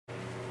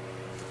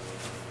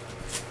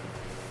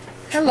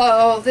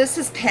Hello, this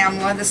is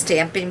Pamela, the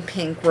Stamping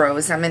Pink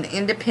Rose. I'm an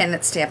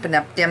independent Stampin'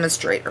 Up!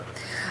 Demonstrator.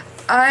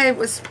 I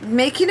was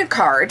making a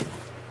card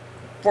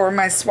for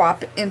my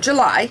swap in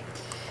July,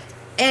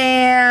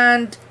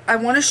 and I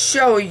want to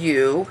show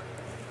you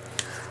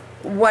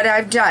what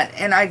I've done.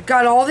 And I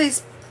got all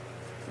these,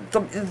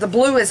 the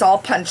blue is all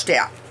punched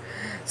out.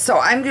 So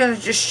I'm going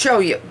to just show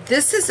you.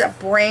 This is a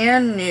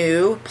brand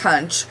new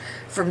punch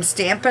from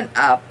Stampin'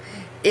 Up!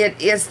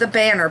 It is the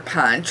banner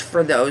punch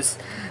for those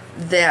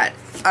that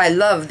I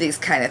love these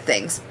kind of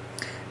things.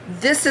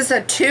 This is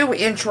a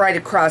 2-inch right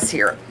across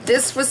here.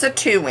 This was a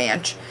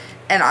 2-inch,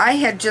 and I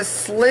had just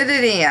slid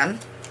it in,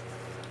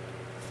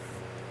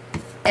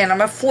 and I'm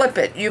going to flip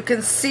it. You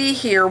can see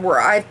here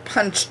where I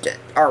punched it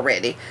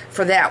already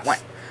for that one.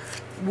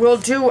 We'll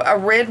do a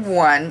red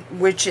one,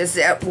 which is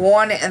at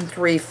 1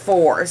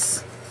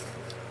 3/4,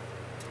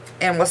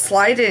 and we'll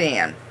slide it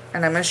in,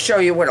 and I'm going to show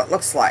you what it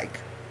looks like.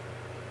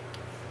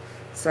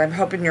 So I'm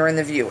hoping you're in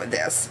the view of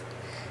this.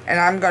 And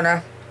I'm going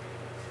to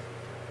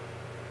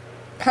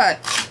punch.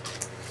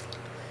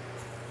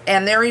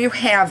 And there you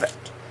have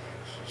it.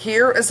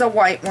 Here is a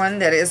white one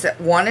that is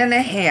at 1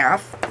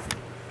 1/2.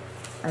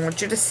 I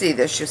want you to see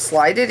this. You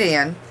slide it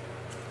in.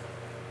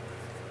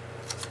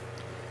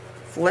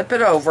 Flip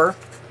it over.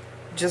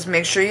 Just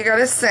make sure you got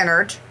it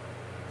centered.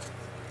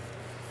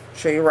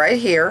 Show you right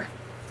here.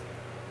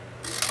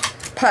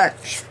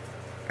 Punch.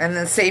 And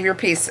then save your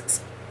pieces.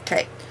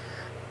 Okay.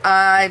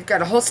 I've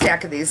got a whole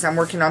stack of these I'm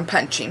working on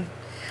punching.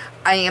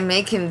 I am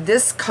making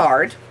this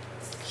card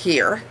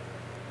here.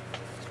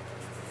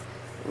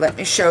 Let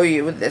me show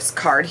you this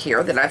card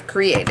here that I've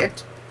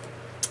created.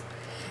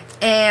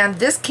 And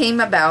this came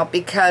about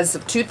because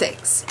of two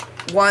things.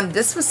 One,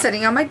 this was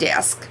sitting on my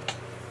desk.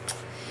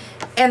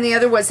 And the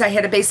other was I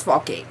had a baseball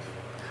game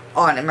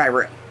on in my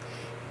room.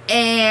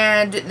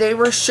 And they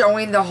were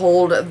showing the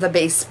hold of the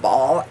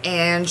baseball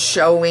and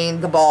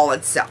showing the ball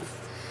itself.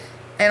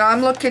 And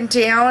I'm looking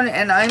down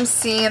and I'm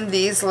seeing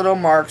these little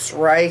marks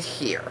right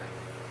here.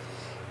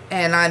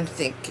 And I'm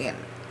thinking,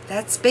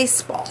 that's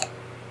baseball.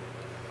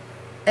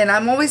 And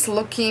I'm always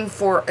looking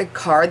for a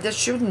card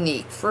that's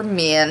unique for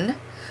men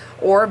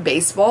or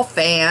baseball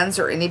fans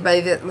or anybody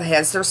that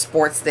has their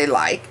sports they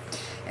like,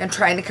 and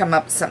trying to come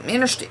up with something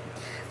interesting.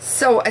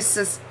 So I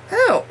says,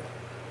 oh,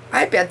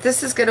 I bet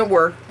this is going to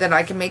work, that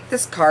I can make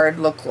this card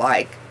look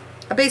like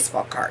a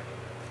baseball card.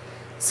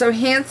 So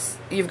hence,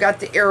 you've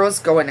got the arrows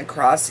going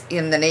across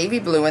in the navy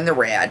blue and the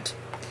red,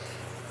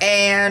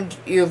 and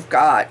you've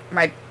got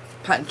my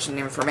punching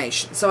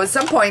information. So at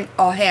some point,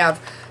 I'll have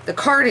the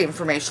card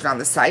information on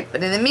the site,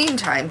 but in the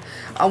meantime,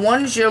 I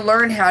wanted you to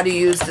learn how to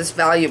use this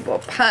valuable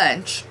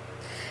punch.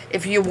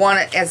 If you want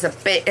it as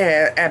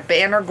a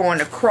banner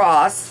going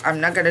across, I'm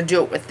not going to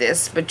do it with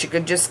this, but you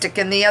could just stick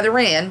in the other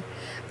end,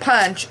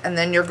 punch, and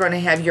then you're going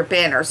to have your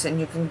banners, and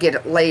you can get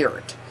it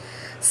layered.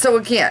 So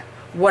again,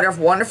 what a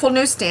wonderful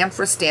new stamp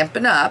for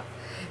Stampin' Up!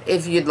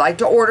 If you'd like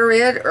to order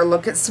it or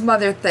look at some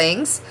other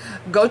things,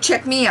 go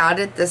check me out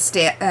at the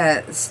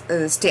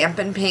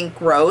Stampin'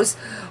 Pink Rose,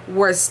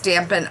 where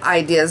stampin'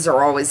 ideas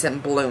are always in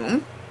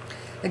bloom.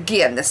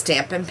 Again, the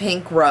Stampin'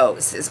 Pink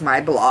Rose is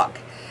my blog.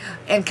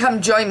 And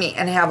come join me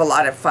and have a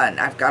lot of fun.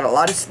 I've got a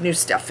lot of new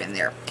stuff in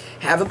there.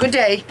 Have a good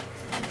day.